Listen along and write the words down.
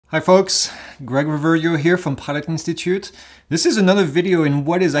Hi folks, Greg Reverio here from Pilot Institute. This is another video in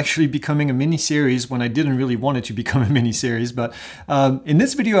what is actually becoming a mini-series when I didn't really want it to become a mini-series, but in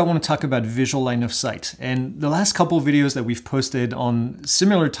this video I want to talk about visual line of sight. And the last couple of videos that we've posted on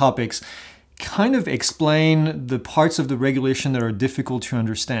similar topics kind of explain the parts of the regulation that are difficult to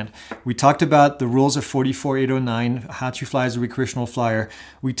understand. We talked about the rules of 44809, how to fly as a recreational flyer.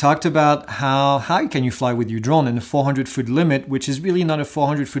 We talked about how high can you fly with your drone and the 400-foot limit, which is really not a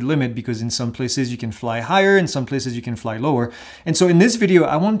 400-foot limit because in some places you can fly higher, in some places you can fly lower. And so in this video,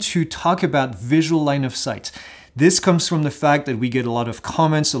 I want to talk about visual line of sight. This comes from the fact that we get a lot of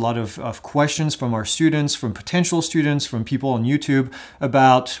comments, a lot of questions from our students, from potential students, from people on YouTube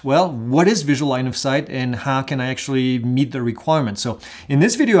about, well, what is visual line of sight and how can I actually meet the requirements? So in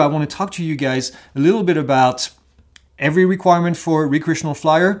this video, I want to talk to you guys a little bit about every requirement for recreational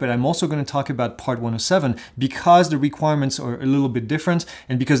flyer, but I'm also going to talk about part 107 because the requirements are a little bit different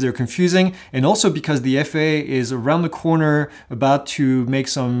and because they're confusing, and also because the FAA is around the corner about to make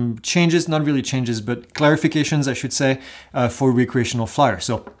some changes, not really changes, but clarifications, I should say, for recreational flyer.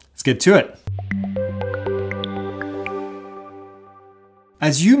 So let's get to it.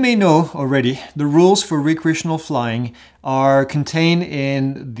 As you may know already, the rules for recreational flying are contained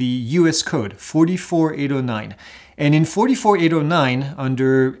in the US Code 44809. And in 44809,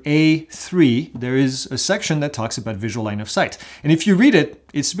 under A3, there is a section that talks about visual line of sight. And if you read it,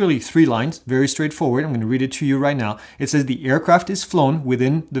 it's really 3 lines, very straightforward. I'm going to read it to you right now. It says the aircraft is flown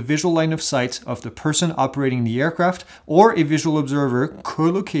within the visual line of sight of the person operating the aircraft or a visual observer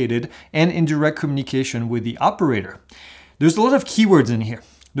co-located and in direct communication with the operator. There's a lot of keywords in here.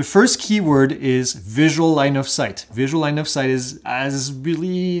 The first keyword is visual line of sight. Visual line of sight is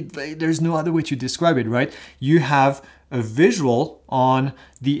really, there's no other way to describe it, right? You have a visual on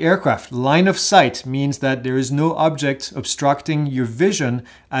the aircraft. Line of sight means that there is no object obstructing your vision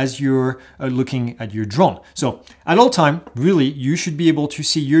as you're looking at your drone. So at all time, really, you should be able to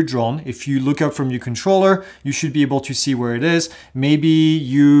see your drone. If you look up from your controller, you should be able to see where it is. Maybe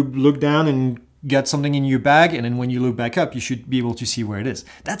you look down and get something in your bag, and then when you look back up, you should be able to see where it is.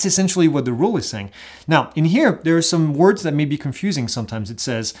 That's essentially what the rule is saying. Now, in here, there are some words that may be confusing sometimes. It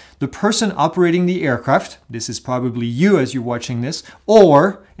says, the person operating the aircraft, this is probably you as you're watching this,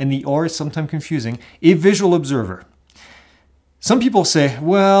 or, and the or is sometimes confusing, a visual observer. Some people say,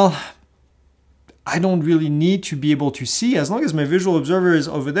 well, I don't really need to be able to see as long as my visual observer is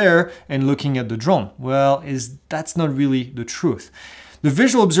over there and looking at the drone. Well, that's not really the truth. The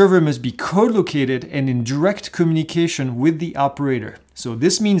visual observer must be co-located and in direct communication with the operator. So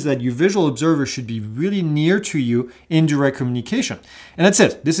this means that your visual observer should be really near to you in direct communication. And that's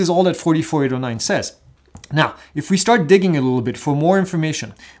it. This is all that 44809 says. Now, if we start digging a little bit for more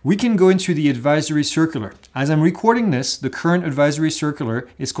information, we can go into the advisory circular. As I'm recording this, the current advisory circular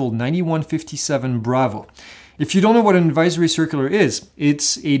is called 9157 Bravo. If you don't know what an advisory circular is,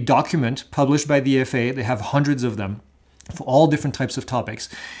 it's a document published by the FAA. They have hundreds of them for all different types of topics.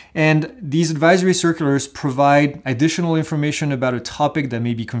 And these advisory circulars provide additional information about a topic that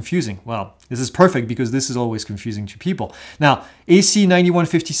may be confusing. Well, this is perfect because this is always confusing to people. Now, AC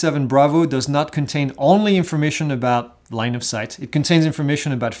 9157 Bravo does not contain only information about line of sight. It contains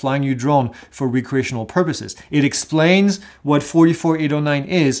information about flying your drone for recreational purposes. It explains what 44809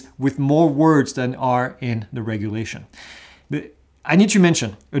 is with more words than are in the regulation. I need to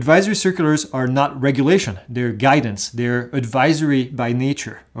mention, advisory circulars are not regulation, they're guidance, they're advisory by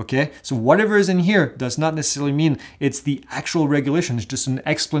nature, okay? So whatever is in here does not necessarily mean it's the actual regulation, it's just an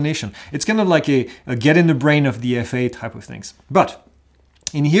explanation. It's kind of like a get in the brain of the FAA type of things. But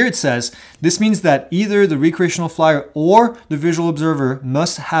in here it says, this means that either the recreational flyer or the visual observer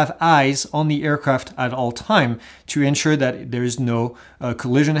must have eyes on the aircraft at all time to ensure that there is no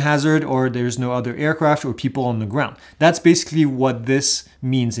collision hazard or there's no other aircraft or people on the ground. That's basically what this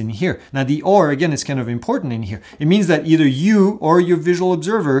means in here. Now the or, again, is kind of important in here. It means that either you or your visual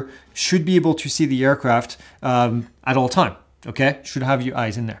observer should be able to see the aircraft at all time. Okay, should have your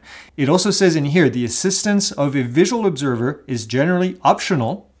eyes in there. It also says in here, the assistance of a visual observer is generally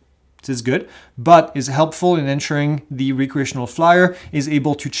optional. This is good, but is helpful in ensuring the recreational flyer is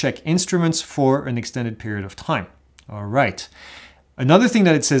able to check instruments for an extended period of time. All right. Another thing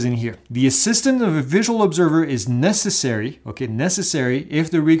that it says in here, the assistance of a visual observer is necessary, okay, necessary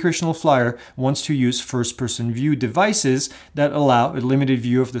if the recreational flyer wants to use first-person view devices that allow a limited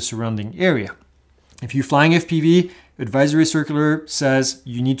view of the surrounding area. If you're flying FPV, advisory circular says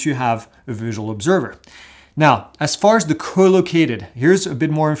you need to have a visual observer. Now, as far as the co-located, here's a bit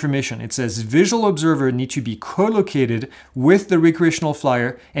more information. It says visual observer need to be co-located with the recreational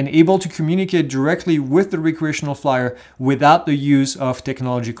flyer and able to communicate directly with the recreational flyer without the use of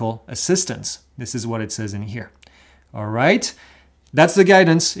technological assistance. This is what it says in here. All right, that's the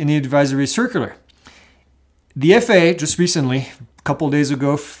guidance in the advisory circular. The FAA just recently, a couple days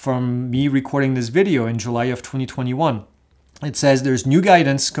ago from me recording this video in July of 2021, it says there's new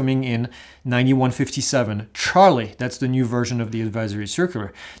guidance coming in 9157 Charlie. That's the new version of the advisory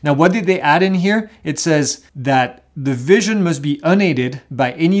circular. Now, what did they add in here? It says that the vision must be unaided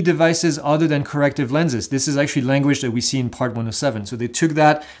by any devices other than corrective lenses. This is actually language that we see in Part 107. So they took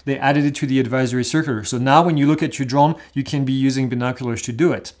that, they added it to the advisory circular. So now when you look at your drone, you can be using binoculars to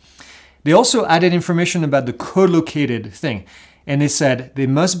do it. They also added information about the co-located thing. And they said they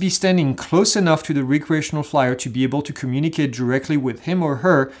must be standing close enough to the recreational flyer to be able to communicate directly with him or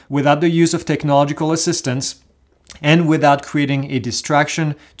her without the use of technological assistance and without creating a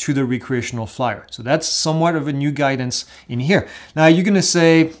distraction to the recreational flyer. So that's somewhat of a new guidance in here. Now you're going to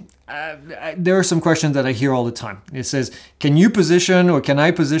say, there are some questions that I hear all the time. It says, can you position or can I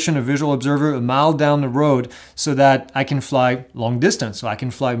position a visual observer a mile down the road so that I can fly long distance, so I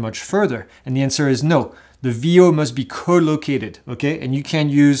can fly much further? And the answer is no. The VO must be co-located, okay? And you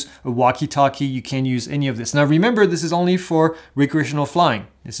can't use a walkie-talkie, you can't use any of this. Now remember, this is only for recreational flying.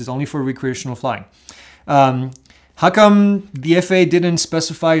 This is only for recreational flying. How come the FAA didn't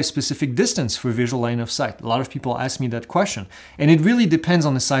specify a specific distance for visual line of sight? A lot of people ask me that question. And it really depends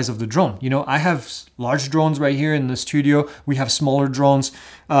on the size of the drone. You know, I have large drones right here in the studio. We have smaller drones.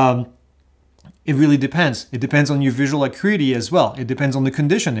 It really depends. It depends on your visual acuity as well. It depends on the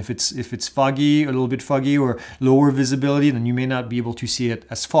condition. If it's foggy, a little bit foggy or lower visibility, then you may not be able to see it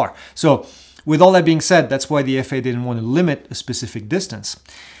as far. So with all that being said, that's why the FAA didn't want to limit a specific distance.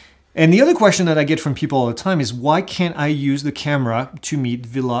 And the other question that I get from people all the time is, why can't I use the camera to meet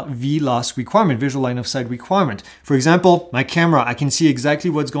VLOS requirement, visual line of sight requirement? For example, my camera, I can see exactly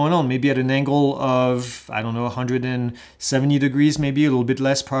what's going on, maybe at an angle of, I don't know, 170 degrees, maybe a little bit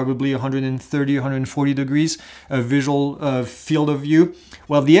less, probably 130, 140 degrees of visual field of view.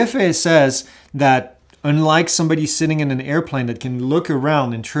 Well, the FAA says that unlike somebody sitting in an airplane that can look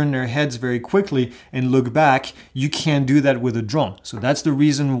around and turn their heads very quickly and look back, you can't do that with a drone. So that's the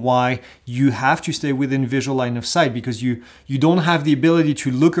reason why you have to stay within visual line of sight, because you don't have the ability to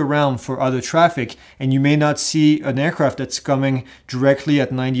look around for other traffic, and you may not see an aircraft that's coming directly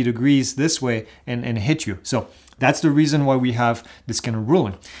at 90 degrees this way and hit you. So that's the reason why we have this kind of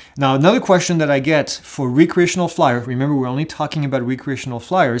ruling. Now, another question that I get for recreational flyer, remember we're only talking about recreational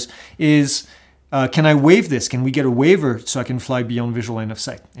flyers, is can I waive this? Can we get a waiver so I can fly beyond visual line of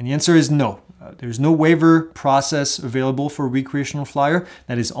sight? And the answer is no. There's no waiver process available for recreational flyer.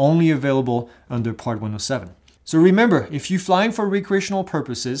 That is only available under Part 107. So remember, if you're flying for recreational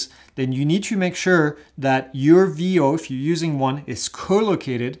purposes, then you need to make sure that your VO, if you're using one, is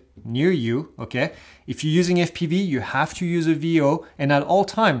co-located near you, okay? If you're using FPV, you have to use a VO, and at all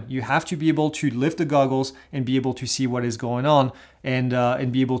time, you have to be able to lift the goggles and be able to see what is going on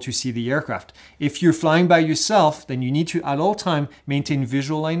and be able to see the aircraft. If you're flying by yourself, then you need to at all time maintain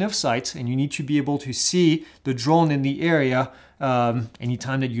visual line of sight, and you need to be able to see the drone in the area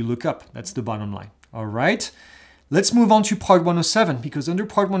anytime that you look up. That's the bottom line, all right? Let's move on to Part 107, because under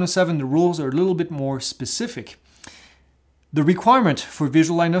Part 107, the rules are a little bit more specific. The requirement for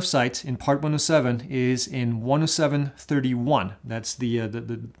visual line of sight in Part 107 is in 107.31. That's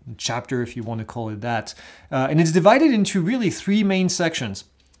the chapter, if you want to call it that. And it's divided into really three main sections: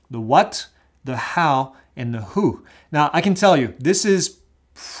 the what, the how, and the who. Now, I can tell you, this is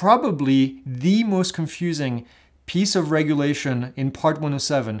probably the most confusing piece of regulation in Part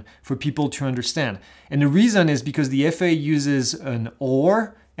 107 for people to understand. And the reason is because the FAA uses an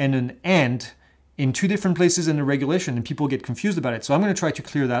or and an and in two different places in the regulation, and people get confused about it. So I'm going to try to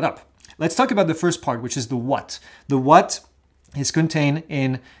clear that up. Let's talk about the first part, which is the what. The what is contained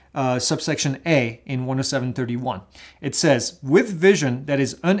in subsection A in 107.31. It says, with vision that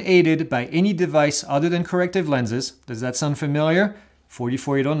is unaided by any device other than corrective lenses. Does that sound familiar?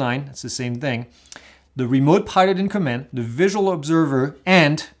 44809, it's the same thing. The remote pilot in command, the visual observer,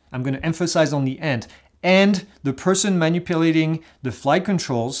 and, I'm going to emphasize on the and the person manipulating the flight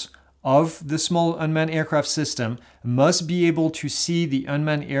controls of the small unmanned aircraft system must be able to see the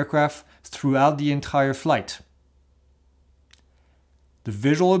unmanned aircraft throughout the entire flight. The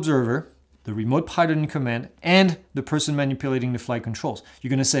visual observer, the the remote pilot in command, and the person manipulating the flight controls. You're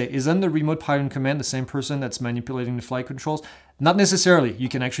going to say, isn't the remote pilot in command the same person that's manipulating the flight controls? Not necessarily. You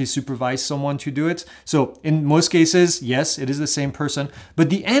can actually supervise someone to do it. So in most cases, yes, it is the same person. But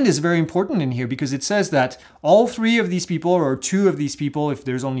the and is very important in here because it says that all three of these people, or two of these people, if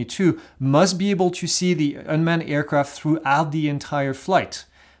there's only two, must be able to see the unmanned aircraft throughout the entire flight.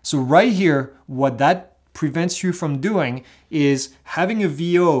 So right here, what that prevents you from doing is having a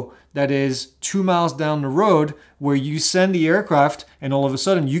VO that is 2 miles down the road where you send the aircraft and all of a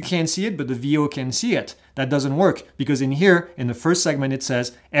sudden you can't see it, but the VO can see it. That doesn't work because in here, in the first segment, it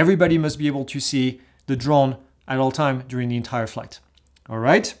says everybody must be able to see the drone at all time during the entire flight. All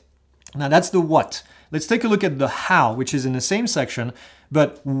right? Now that's the what. Let's take a look at the how, which is in the same section.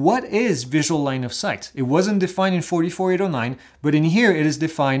 But what is visual line of sight? It wasn't defined in 44809, but in here it is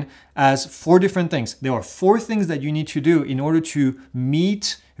defined as 4 different things. There are 4 things that you need to do in order to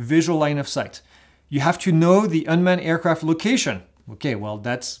meet visual line of sight. You have to know the unmanned aircraft location. Okay, well,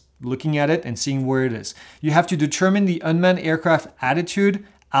 that's looking at it and seeing where it is. You have to determine the unmanned aircraft attitude,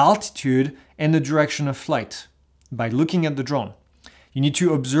 altitude, and the direction of flight by looking at the drone. You need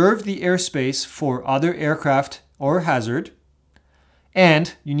to observe the airspace for other aircraft or hazard.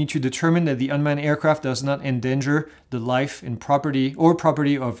 And you need to determine that the unmanned aircraft does not endanger the life and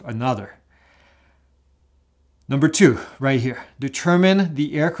property of another. Number 2, right here, determine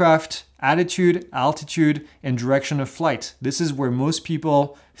the aircraft attitude, altitude, and direction of flight. This is where most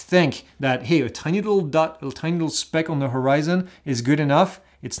people think that, hey, a tiny little dot, a tiny little speck on the horizon is good enough.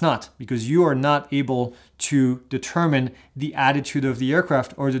 It's not, because you are not able to determine the attitude of the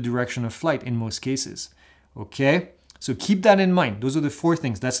aircraft or the direction of flight in most cases. Okay? So keep that in mind. Those are the 4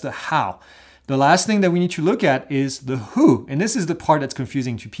 things. That's the how. The last thing that we need to look at is the who. And this is the part that's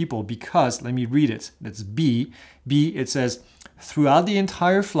confusing to people because, let me read it. That's B. B, it says, throughout the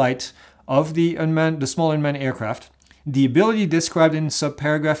entire flight of the small unmanned aircraft, the ability described in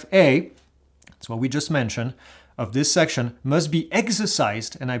subparagraph A, that's what we just mentioned, of this section must be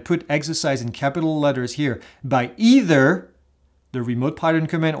exercised, and I put exercise in capital letters here, by either the remote pilot in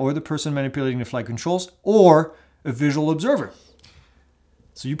command or the person manipulating the flight controls or a visual observer.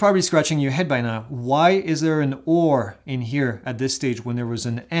 So you're probably scratching your head by now. Why is there an or in here at this stage when there was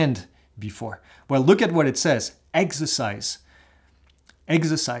an and before? Well, look at what it says. Exercise.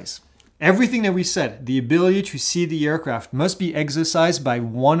 Exercise. Everything that we said, the ability to see the aircraft must be exercised by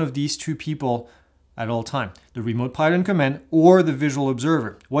one of these 2 people at all time. The remote pilot in command or the visual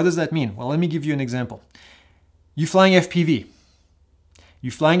observer. What does that mean? Well, let me give you an example. You're flying FPV.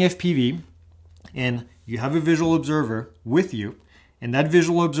 You're flying FPV and you have a visual observer with you, and that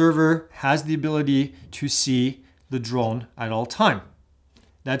visual observer has the ability to see the drone at all time.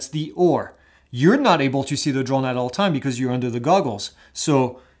 That's the or. You're not able to see the drone at all time because you're under the goggles.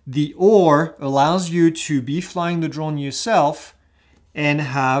 So the or allows you to be flying the drone yourself and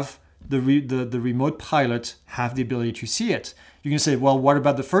have the remote pilot have the ability to see it. You can say, well, what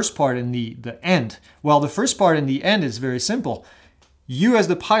about the first part and the end? Well, the first part and the end is very simple. You as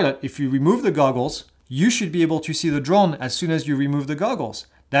the pilot, if you remove the goggles, you should be able to see the drone as soon as you remove the goggles.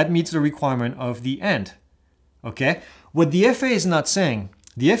 That meets the requirement of the end. Okay? What the FAA is not saying,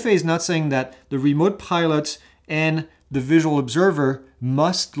 the FAA is not saying that the remote pilot and the visual observer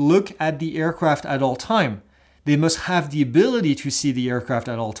must look at the aircraft at all time. They must have the ability to see the aircraft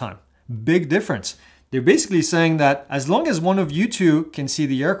at all time. Big difference. They're basically saying that as long as one of you 2 can see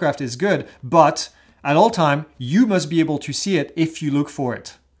the aircraft is good, but at all time, you must be able to see it if you look for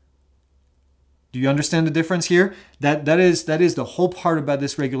it. Do you understand the difference here? That is the whole part about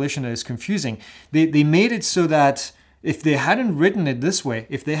this regulation that is confusing. They made it so that if they hadn't written it this way,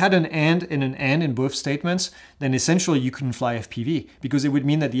 if they had an and in both statements, then essentially you couldn't fly FPV because it would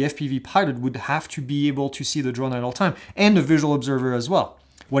mean that the FPV pilot would have to be able to see the drone at all time and the visual observer as well.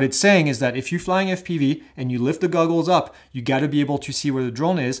 What it's saying is that if you're flying FPV and you lift the goggles up, you got to be able to see where the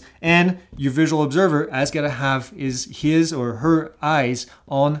drone is, and your visual observer has got to have his or her eyes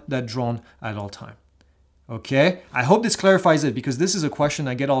on that drone at all time. Okay, I hope this clarifies it because this is a question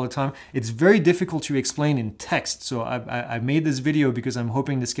I get all the time. It's very difficult to explain in text, so I made this video because I'm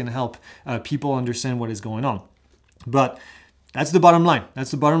hoping this can help people understand what is going on. But that's the bottom line.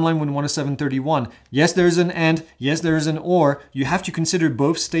 That's the bottom line when 10731. Yes, there is an and. Yes, there is an or. You have to consider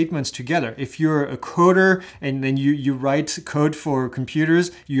both statements together. If you're a coder and then you write code for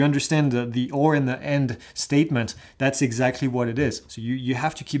computers, you understand the or and the and statement. That's exactly what it is. So you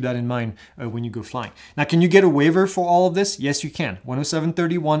have to keep that in mind when you go flying. Now, can you get a waiver for all of this? Yes, you can.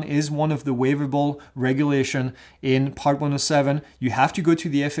 10731 is one of the waiverable regulation in Part 107. You have to go to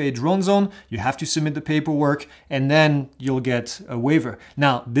the FAA drone zone. You have to submit the paperwork, and then you'll get get a waiver.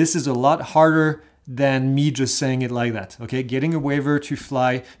 Now, this is a lot harder than me just saying it like that, okay? Getting a waiver to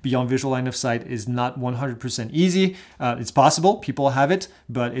fly beyond visual line of sight is not 100% easy. It's possible, people have it,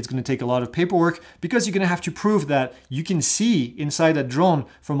 but it's gonna take a lot of paperwork because you're gonna have to prove that you can see inside a drone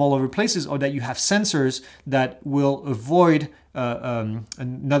from all over places, or that you have sensors that will avoid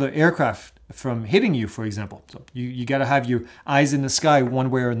another aircraft from hitting you, for example. So you gotta have your eyes in the sky one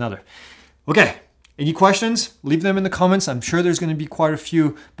way or another. Okay. Any questions? Leave them in the comments. I'm sure there's going to be quite a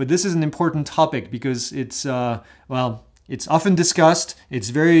few, but this is an important topic because it's, well, it's often discussed.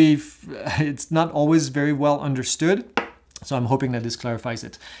 It's not always very well understood. So I'm hoping that this clarifies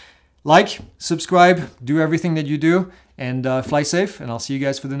it. Like, subscribe, do everything that you do, and fly safe, and I'll see you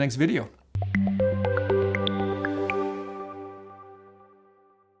guys for the next video.